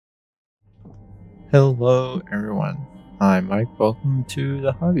Hello everyone, I'm Mike. Welcome to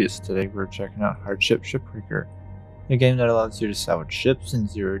the Hobbyist. Today we're checking out ShipBreaker, a game that allows you to salvage ships in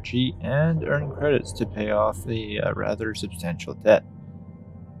 0G and earn credits to pay off a rather substantial debt.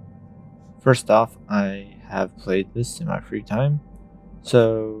 First off, I have played this in my free time,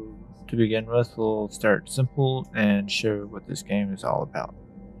 so to begin with we'll start simple and show what this game is all about.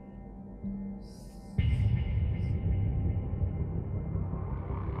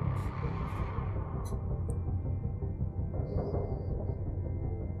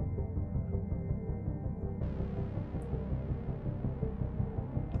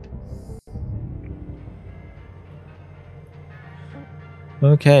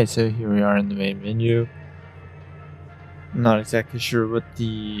 Okay, so here we are in the main menu. I'm not exactly sure what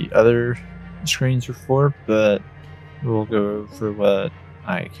the other screens are for, but we'll go over what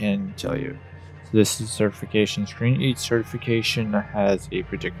I can tell you. So this is certification screen. Each certification has a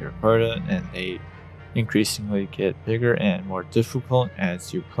particular quota, and they increasingly get bigger and more difficult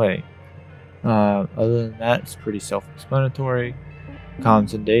as you play. Other than that, it's pretty self-explanatory.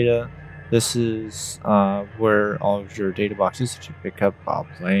 Comms and data. This is where all of your data boxes that you pick up while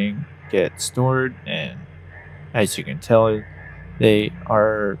playing get stored, and as you can tell, they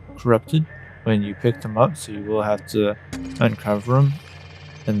are corrupted when you pick them up, so you will have to uncover them.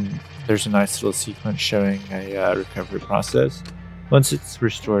 And there's a nice little sequence showing a recovery process. Once it's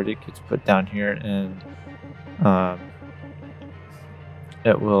restored, it gets put down here, and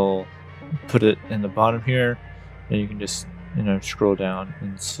it will put it in the bottom here, and you can just scroll down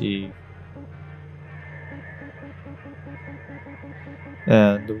and see.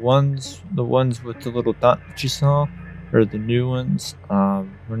 And the ones with the little dot that you saw are the new ones.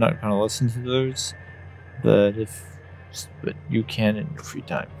 We're not going to listen to those, but you can in your free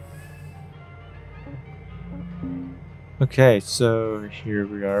time. Okay, so here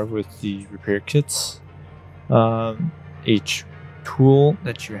we are with the repair kits. Each tool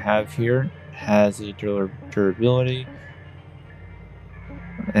that you have here has a durability,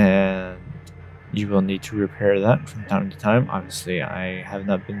 and you will need to repair that from time to time. Obviously, I have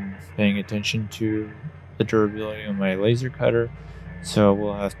not been paying attention to the durability on my laser cutter, so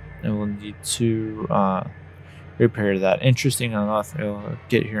we'll need to repair that. Interesting enough, I'll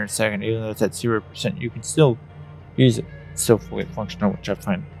get here in a second. Even though it's at 0%, you can still use it. It's still fully functional, which I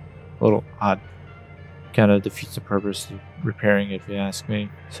find a little odd. Kind of defeats the purpose of repairing it, if you ask me.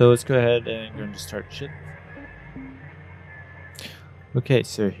 So let's go ahead and go into start ship. Okay,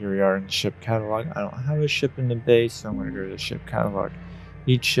 so here we are in the ship catalog. I don't have a ship in the base, so I'm going to go to the ship catalog.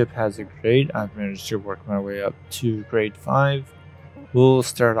 Each ship has a grade. I've managed to work my way up to grade 5. We'll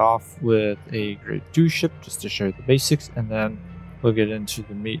start off with a grade 2 ship just to show the basics, and then we'll get into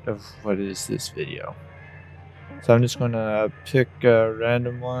the meat of what is this video. So I'm just going to pick a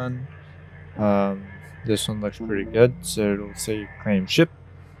random one. This one looks pretty good, so it'll say claim ship.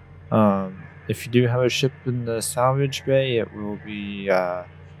 If you do have a ship in the salvage bay, it will be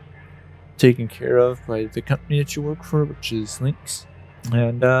taken care of by the company that you work for, which is Links.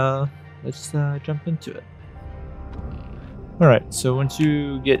 And let's jump into it. Alright, so once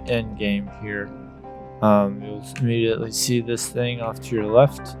you get in game here, you'll immediately see this thing off to your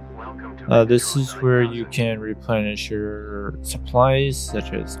left. This is where you can replenish your supplies,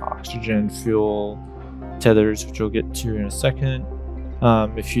 such as oxygen, fuel, tethers, which we'll get to in a second.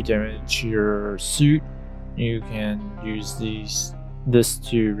 If you damage your suit, you can use this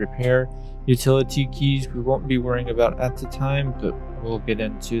to repair. Utility keys we won't be worrying about at the time, but we'll get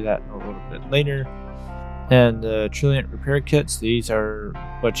into that a little bit later. And the Trilliant repair kits, these are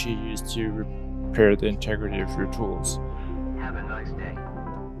what you use to repair the integrity of your tools. Have a nice day.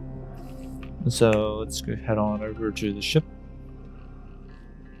 So let's go head on over to the ship.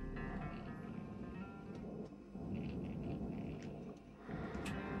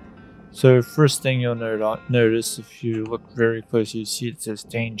 So first thing you'll notice, if you look very close, you see it says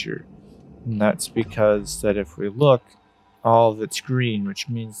danger. And that's because that if we look, all of it's green, which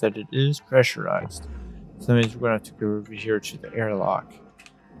means that it is pressurized. So that means we're going to have to go over here to the airlock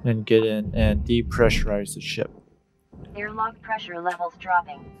and get in and depressurize the ship. Airlock pressure levels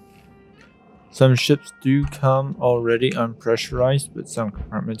dropping. Some ships do come already unpressurized, but some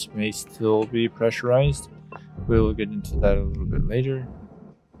compartments may still be pressurized. We will get into that a little bit later.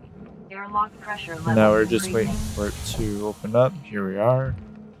 Airlock pressure levels Now we're just increasing. waiting for it to open up. Here we are.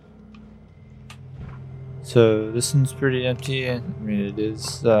 So this one's pretty empty, and I mean it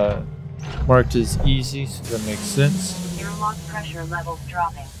is marked as easy, so that makes sense. Airlock pressure levels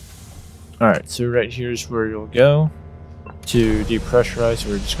dropping. Alright, so right here is where you'll go to depressurize.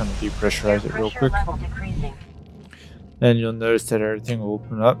 We're just going to depressurize it real quick. Level decreasing. And you'll notice that everything will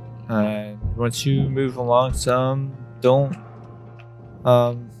open up. And once you move along, some don't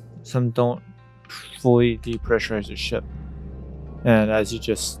fully depressurize the ship. And as you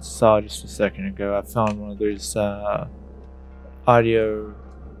just saw just a second ago, I found one of those audio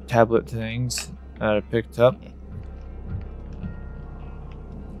tablet things that I picked up.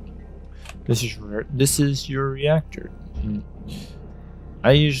 This is your reactor.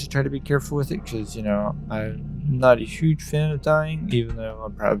 I usually try to be careful with it because, you know, I'm not a huge fan of dying, even though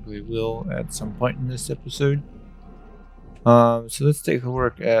I probably will at some point in this episode. So let's take a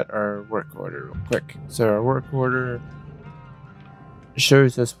look at our work order real quick. So our work order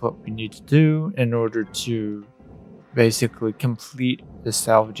shows us what we need to do in order to basically complete the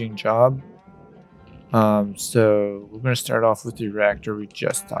salvaging job. So we're going to start off with the reactor we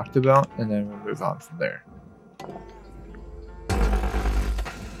just talked about, and then we'll move on from there.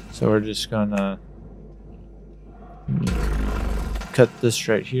 So we're just gonna cut this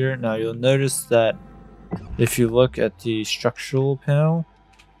right here. Now you'll notice that if you look at the structural panel,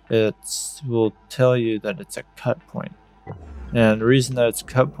 it will tell you that it's a cut point. And the reason that it's a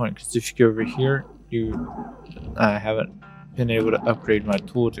cut point is if you go over here, I haven't been able to upgrade my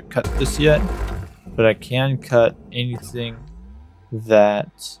tool to cut this yet, but I can cut anything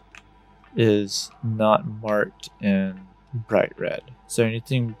that is not marked in bright red. So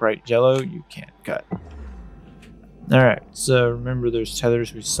anything bright yellow you can't cut. Alright, so remember those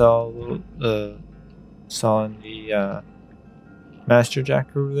tethers we saw in the master jack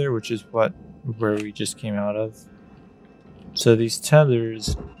over there, which is where we just came out of. So these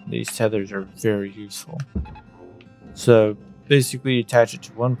tethers are very useful. So basically you attach it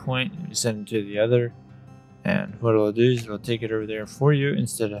to one point and you send it to the other, and what it'll do is it'll take it over there for you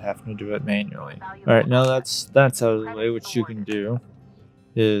instead of having to do it manually. Alright, now that's out of the way. What you can do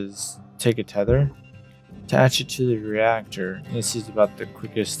is take a tether, attach it to the reactor. This is about the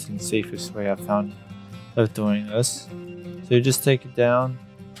quickest and safest way I've found of doing this. So you just take it down,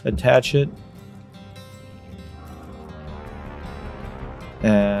 attach it,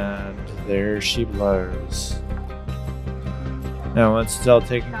 and there she blows. Now once it's all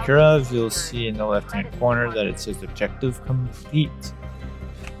taken care of, you'll see in the left hand corner that it says objective complete.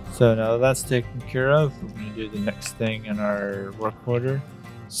 So now that's taken care of, we're going to do the next thing in our work order.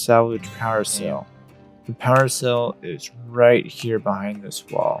 Salvage power cell. The power cell is right here behind this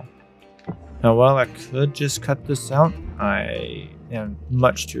wall. Now while I could just cut this out, I am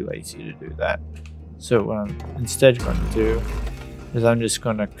much too lazy to do that. So what I'm instead going to do is I'm just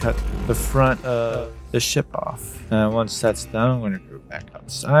going to cut the front of the ship off. And once that's done, I'm going to go back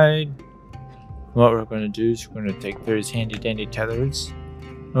outside. What we're going to do is we're going to take those handy dandy tethers,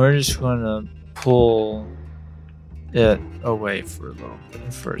 and we're just going to pull it away for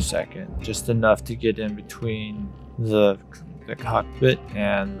a second, just enough to get in between the cockpit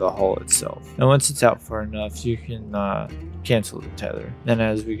and the hull itself. And once it's out far enough, you can cancel the tether. And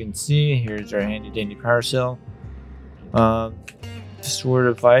as we can see, here's our handy dandy power cell. Just a word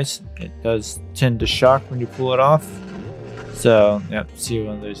of advice, it does tend to shock when you pull it off. So, yep, see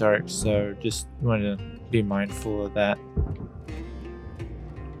one of those arcs. So just want to be mindful of that.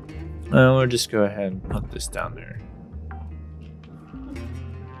 And we'll just go ahead and put this down there.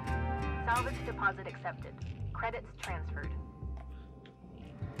 Salvage deposit accepted. Credits transferred.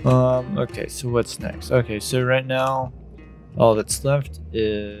 Okay, so what's next? Okay, so right now, all that's left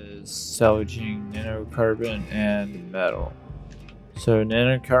is salvaging nanocarbon and metal. So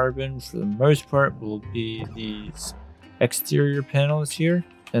nanocarbon, for the most part, will be these exterior panels here,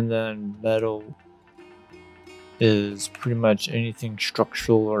 and then metal is pretty much anything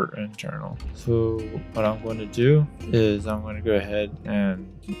structural or internal. So what I'm going to do is I'm going to go ahead and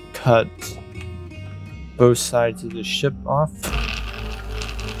cut both sides of the ship off.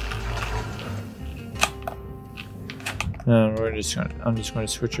 And I'm just going to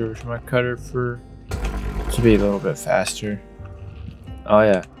switch over to my cutter to be a little bit faster. Oh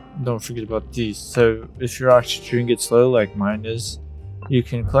yeah, don't forget about these. So if your oxygen gets low like mine is, you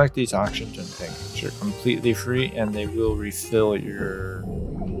can collect these oxygen tanks, which are completely free, and they will refill your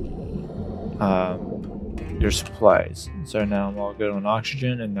supplies. So now I'm all good on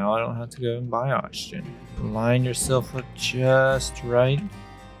oxygen, and now I don't have to go and buy oxygen. Line yourself up just right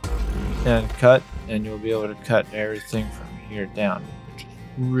and cut, and you'll be able to cut everything from here down, which is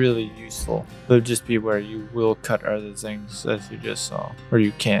really useful. But just be aware, you will cut other things, as you just saw, or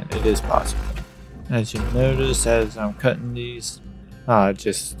you can. It is possible. As you notice, as I'm cutting these, I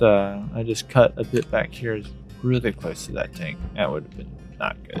just cut a bit back here, really close to that tank. That would have been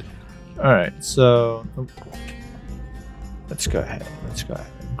not good. All right, so let's go ahead and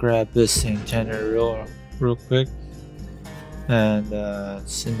grab this antenna real quick. and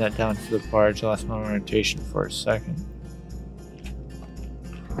send that down to the barge. Lost my orientation for a second.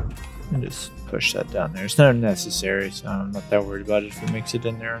 And just push that down there. It's not necessary, so I'm not that worried about it if it makes it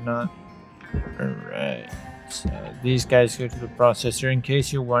in there or not. Alright, so these guys go to the processor. In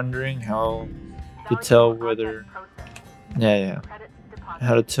case you're wondering how to tell whether...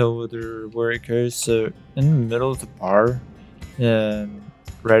 how to tell where it goes. So in the middle of the bar, and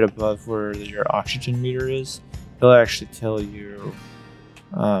right above where your oxygen meter is, it'll actually tell you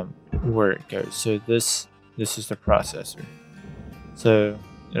where it goes. So this is the processor. So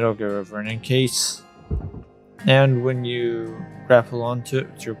it'll go over, and in case, and when you grapple onto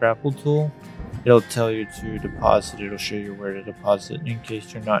it with your grapple tool, it'll tell you to deposit. It'll show you where to deposit in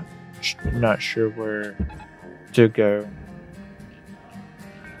case you're not sure where to go.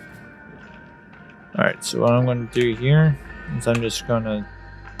 Alright, so what I'm going to do here is I'm just gonna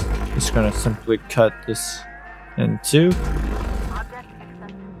simply cut this in two.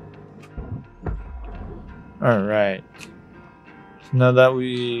 Alright. So now that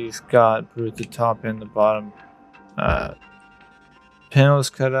we've got both the top and the bottom panels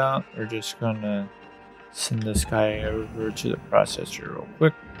cut out, we're just gonna send this guy over to the processor real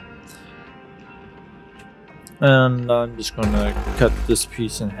quick. And I'm just gonna cut this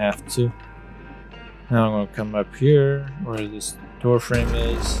piece in half too. Now I'm gonna come up here where this door frame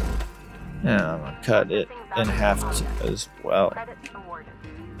is, and I'm gonna cut it in half as well.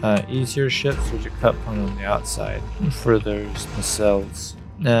 Easier ships with a cut point on the outside for those nacelles.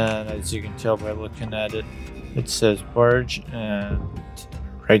 And as you can tell by looking at it, it says barge, and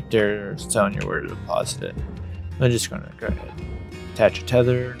right there it's telling you where to deposit it. I'm just gonna go ahead, attach a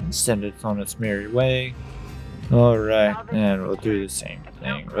tether, and send it on its merry way. Alright, and we'll do the same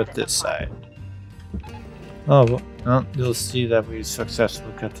thing with this side. Oh, well, you'll see that we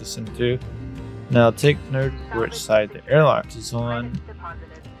successfully cut this in two. Now take note of which side the airlock is on,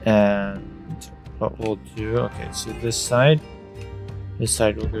 and what we'll do, okay, so this side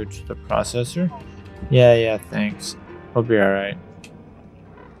will go to the processor. Yeah, thanks. We'll be alright.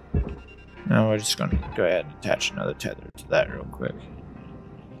 Now we're just gonna go ahead and attach another tether to that real quick.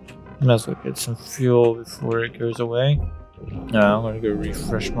 Might as well get some fuel before it goes away. Now I'm gonna go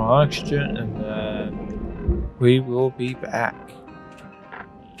refresh my oxygen, and then we will be back.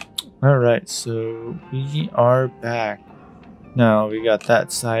 Alright, so we are back. Now we got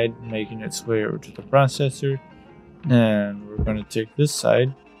that side making its way over to the processor, and we're going to take this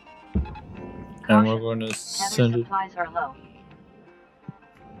side and we're going to send it.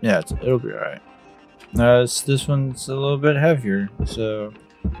 Yeah, it'll be alright. This one's a little bit heavier, so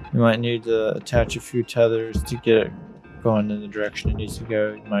you might need to attach a few tethers to get it going in the direction it needs to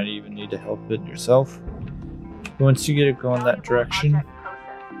go. You might even need to help it yourself. Once you get it going that direction,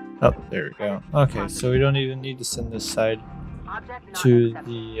 oh, there we go. Okay, so we don't even need to send this side to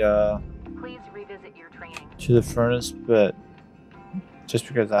the furnace, but just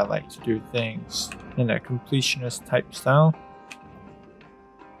because I like to do things in a completionist type style,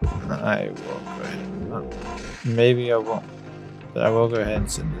 I will go ahead. Maybe I won't, but I will go ahead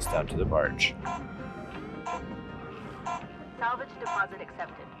and send this down to the barge. Salvage deposit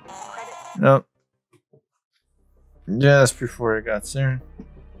accepted. Credit. Nope. Just before it got there.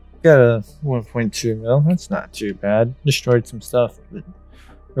 Got a 1.2 mil. That's not too bad. Destroyed some stuff, but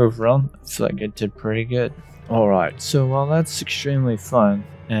overall, I feel like it did pretty good. Alright, so while that's extremely fun,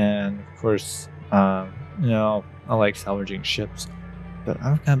 and of course, you know, I like salvaging ships, but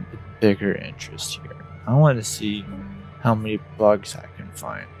I've got a bigger interest here. I want to see how many bugs I can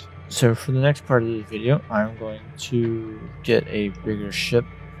find. So for the next part of the video, I'm going to get a bigger ship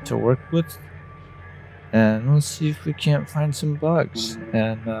to work with, and let's see if we can't find some bugs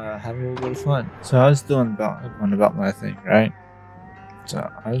and have a little bit of fun. So I was going about my thing, right? So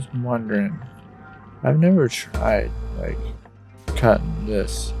I was wondering, I've never tried like cutting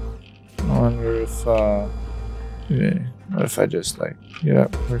this. I wonder if what if I just like get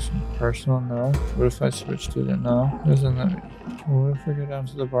up personal? No. What if I switch to the no? Doesn't let me. What if I go down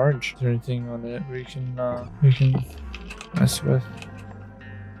to the barge? Is there anything on it we can mess with?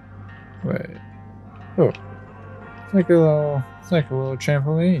 Wait. Oh, it's like a little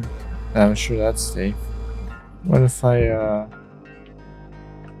trampoline. I'm sure that's safe. What if I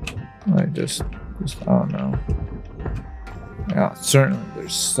like just I don't know. Yeah, certainly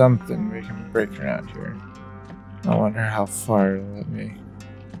there's something we can break around here. I wonder how far it'll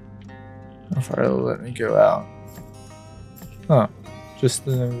let me go out. Huh, just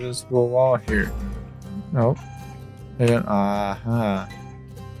an invisible wall here. Nope.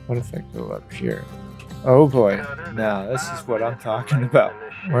 What if I go up here? Oh boy, now this is what I'm talking about.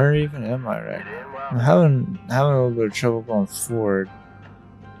 Where even am I right now? I'm having a little bit of trouble going forward.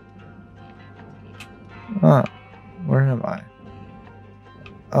 Where am I?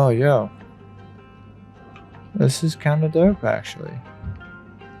 Oh, yo. This is kind of dope, actually.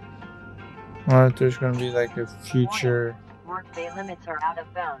 I wonder if there's going to be like a future... Workday limits are out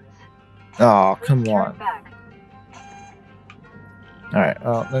of bounds. Oh, Please come turn on. back. Alright,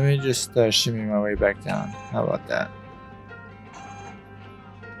 well, let me just shimmy my way back down. How about that?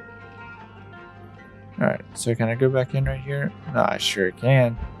 Alright, so can I go back in right here? No, I sure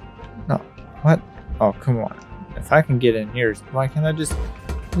can. No, what? Oh, come on. If I can get in here, why can't I just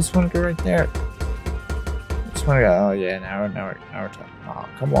want to go right there? Just want to go, oh yeah, now we're talking. Oh,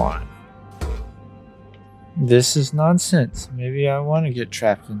 come on. This is nonsense. Maybe I want to get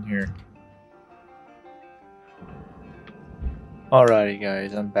trapped in here. Alrighty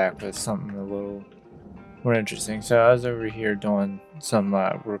guys, I'm back with something a little more interesting. So I was over here doing some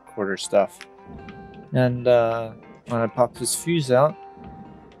recorder stuff. And when I popped this fuse out,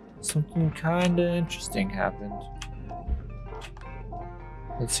 something kinda interesting happened.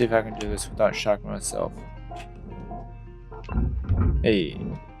 Let's see if I can do this without shocking myself. Hey,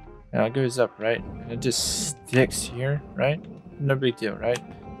 now it goes up, right? And it just sticks here, right? No big deal, right?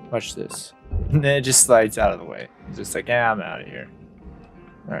 Watch this. And then it just slides out of the way. It's just like, yeah, I'm out of here.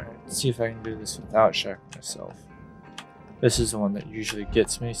 Alright, let's see if I can do this without shocking myself. This is the one that usually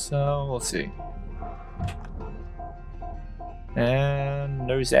gets me, so we'll see. And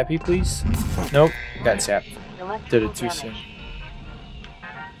no zappy, please. Nope, got zapped. Did it too soon.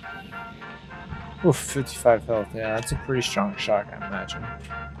 Oof, 55 health. Yeah, that's a pretty strong shock, I imagine.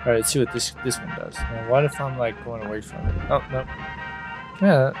 Alright, let's see what this one does. Now, what if I'm like going away from it? Oh, no.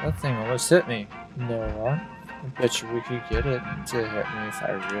 Yeah, that thing almost hit me. You know what? I bet you we could get it to hit me if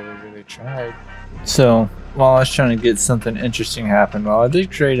I really tried. So, while I was trying to get something interesting happen, well, I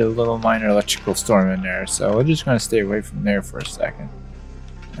did create a little minor electrical storm in there, so we're just going to stay away from there for a second.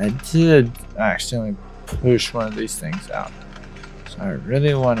 I did accidentally push one of these things out. So I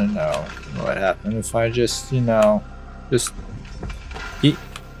really want to know what happened if I just, you know, just eat.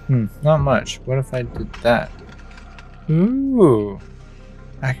 Not much. What if I did that? Ooh.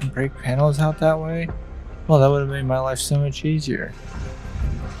 I can break panels out that way? Well, that would have made my life so much easier.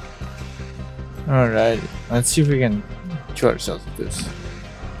 Alright, let's see if we can kill ourselves with this.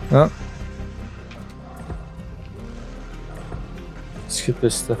 Well, let's get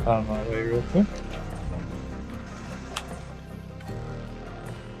this stuff out of my way real quick.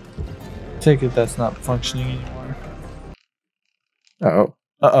 Take it that's not functioning anymore. Uh-oh.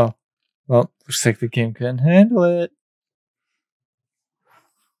 Uh-oh. Well, looks like the game couldn't handle it.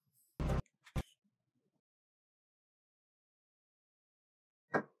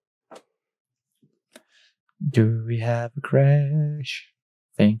 Do we have a crash?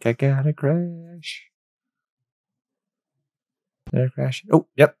 Think I got a crash. Did I crash it? Oh,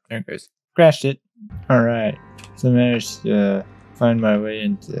 yep, there it goes. Crashed it. Alright. So I managed to find my way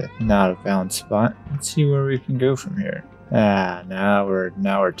into an out of bounds spot. Let's see where we can go from here. Ah, now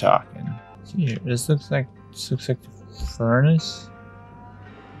we're talking. Let's see here. This looks like the furnace.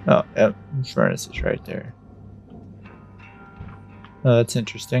 Oh, yep, the furnace is right there. Oh, that's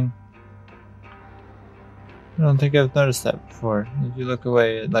interesting. I don't think I've noticed that before. If you look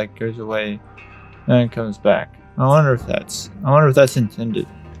away, it like goes away and it comes back. I wonder if that's intended.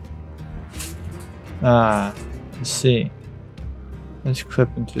 Ah, let's see. Let's clip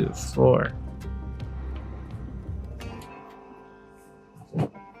into the floor.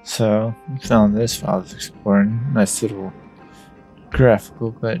 So, I found this while I was exploring. Nice little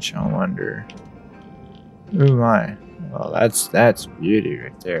graphical glitch. I wonder. Oh my. Well, that's beauty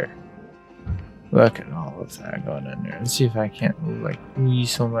right there. Look at all of that going in there. Let's see if I can't like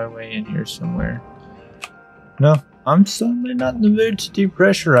weasel my way in here somewhere. No, I'm suddenly not in the mood to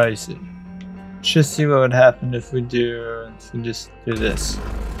depressurize it. Let's just see what would happen if we just do this.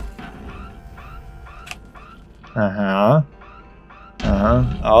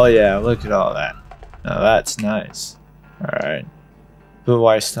 Oh yeah, look at all that. Now that's nice. Alright. But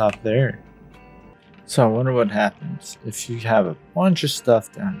why stop there? So I wonder what happens if you have a bunch of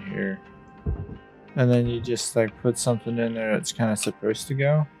stuff down here and then you just like put something in there that's kind of supposed to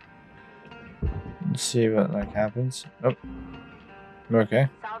go. Let's see what like happens. Oh, okay.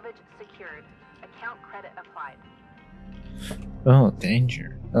 Salvage secured. Account credit applied. Oh,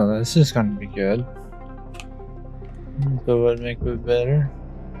 danger. Oh, this is gonna be good. But would make it better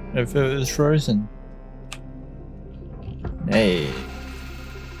if it was frozen. Hey.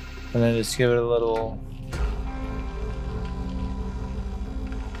 And then just give it a little.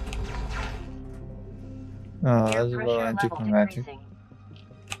 Oh, that's a little anticlimactic.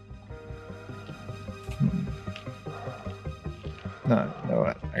 No, you know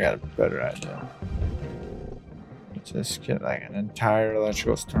what? I got a better idea. Just get like an entire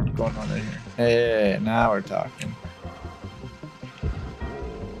electrical storm going on in here. Hey, now we're talking.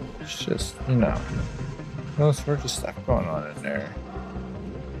 It's just, you know, all sorts of stuff going on in there.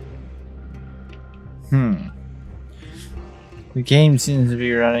 The game seems to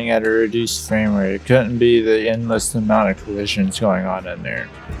be running at a reduced frame rate. It couldn't be the endless amount of collisions going on in there.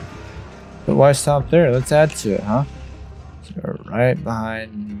 But why stop there? Let's add to it, huh? So right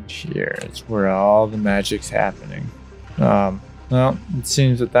behind here is where all the magic's happening. Well, it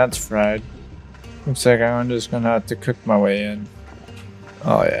seems that that's fried. Looks like I'm just gonna have to cook my way in.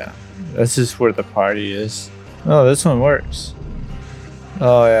 Oh yeah, this is where the party is. Oh, this one works.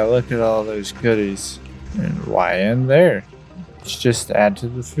 Oh yeah, look at all those goodies. And why in there? It's just to add to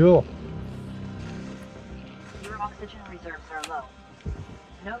the fuel. Your oxygen reserves are low.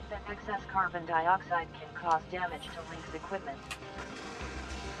 Note that excess carbon dioxide can cause damage to Link's equipment.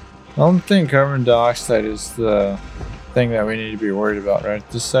 I don't think carbon dioxide is the thing that we need to be worried about right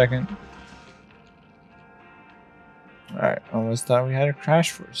this second. Alright, almost thought we had a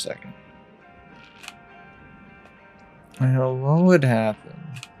crash for a second. I know what would happen.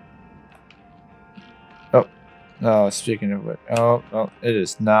 Oh, speaking of which, oh, it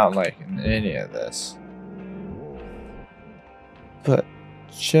is not liking any of this. But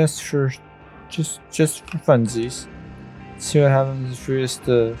just for funsies, see what happens if we just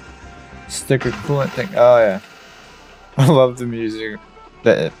stick a coolant thing. Oh yeah, I love the music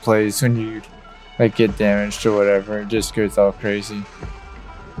that it plays when you like get damaged or whatever. It just goes all crazy.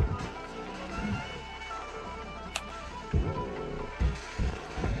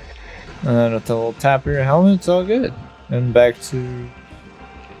 And then with the little tap of your helmet, it's all good. And back to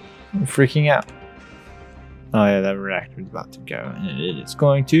freaking out. Oh yeah, that reactor's about to go, and it is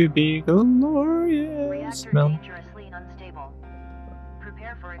going to be glorious. Reactor dangerously unstable.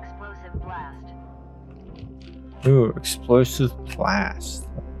 Prepare for explosive blast. Ooh, explosive blast.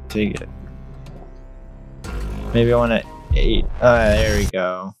 I'll take it. Maybe I want to 8. There we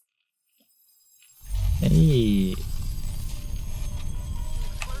go. Hey.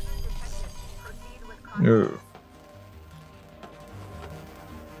 Ooh.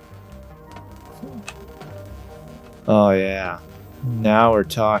 Oh yeah. Now we're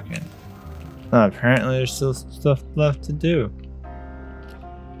talking. Apparently there's still stuff left to do.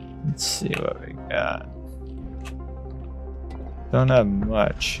 Let's see what we got. Don't have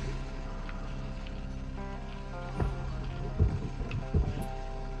much.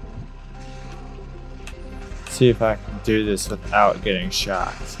 See if I can do this without getting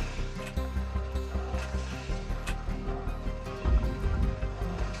shot.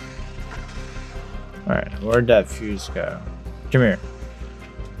 Alright, where'd that fuse go? Come here.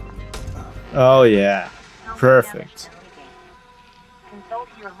 Oh yeah, perfect. Consult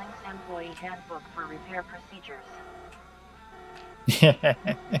your Link's employee handbook for repair procedures.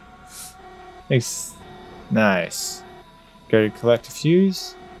 Nice. Go to collect a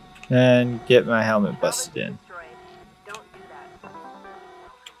fuse and get my helmet busted in.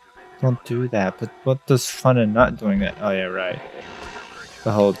 Don't do that, but what does fun in not doing that? Oh yeah, right.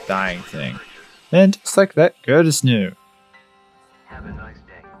 The whole dying thing. And just like that, good as new. Have a nice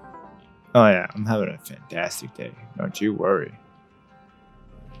day. Oh yeah, I'm having a fantastic day. Don't you worry.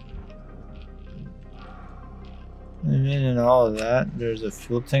 And in all of that, there's a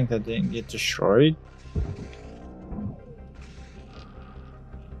fuel tank that didn't get destroyed.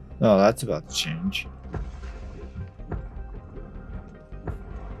 Oh, that's about to change.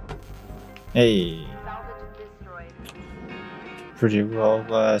 Hey. Pretty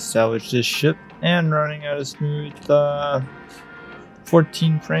well salvaged this ship and running at a smooth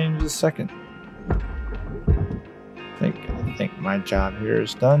 14 frames a second. I think my job here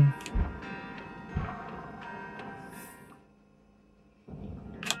is done.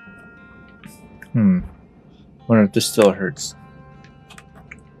 Wonder if this still hurts.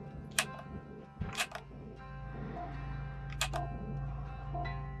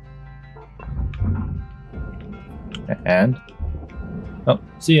 And oh,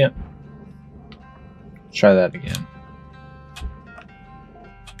 see ya. Try that again.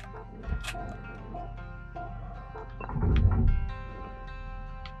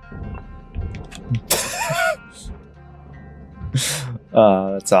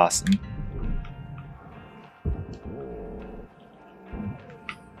 That's awesome.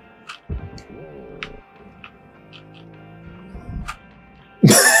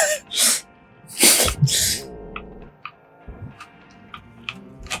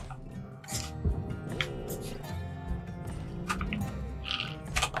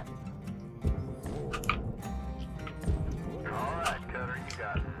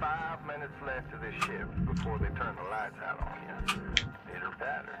 5 minutes left of this shift before they turn the lights out on you. Pitter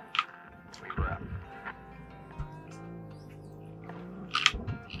patter. We wrap.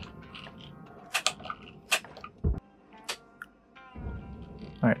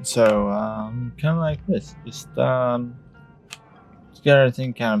 Alright, so kind of like this. Just get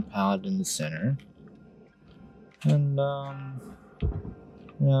everything kind of piled in the center. And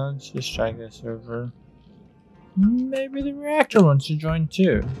let's just drag this over. Maybe the reactor wants to join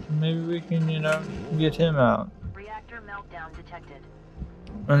too. Maybe we can, get him out. Reactor meltdown detected.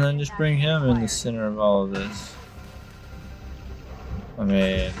 And then just bring him in the center of all of this. I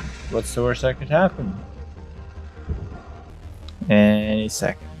mean, what's the worst that could happen? Any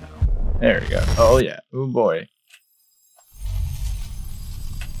second now. There we go. Oh yeah. Oh boy.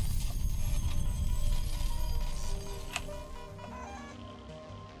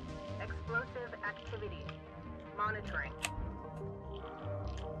 Explosive activity. Monitoring.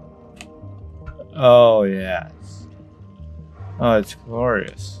 Oh yes. Oh, it's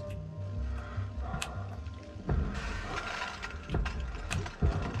glorious.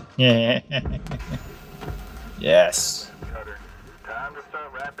 Yeah. Yes. Cutter, time to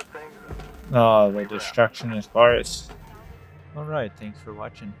start wrapping things up. Oh, the destruction is glorious. Alright, thanks for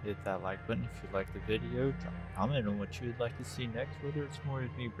watching. Hit that like button if you liked the video. Drop a comment on what you would like to see next, whether it's more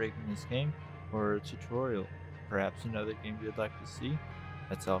of me breaking this game or a tutorial. Perhaps another game you'd like to see.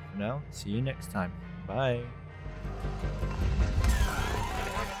 That's all for now. See you next time. Bye.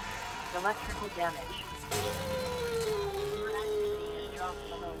 Electrical damage. Your activity has dropped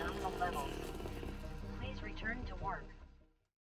below nominal levels. Please return to work.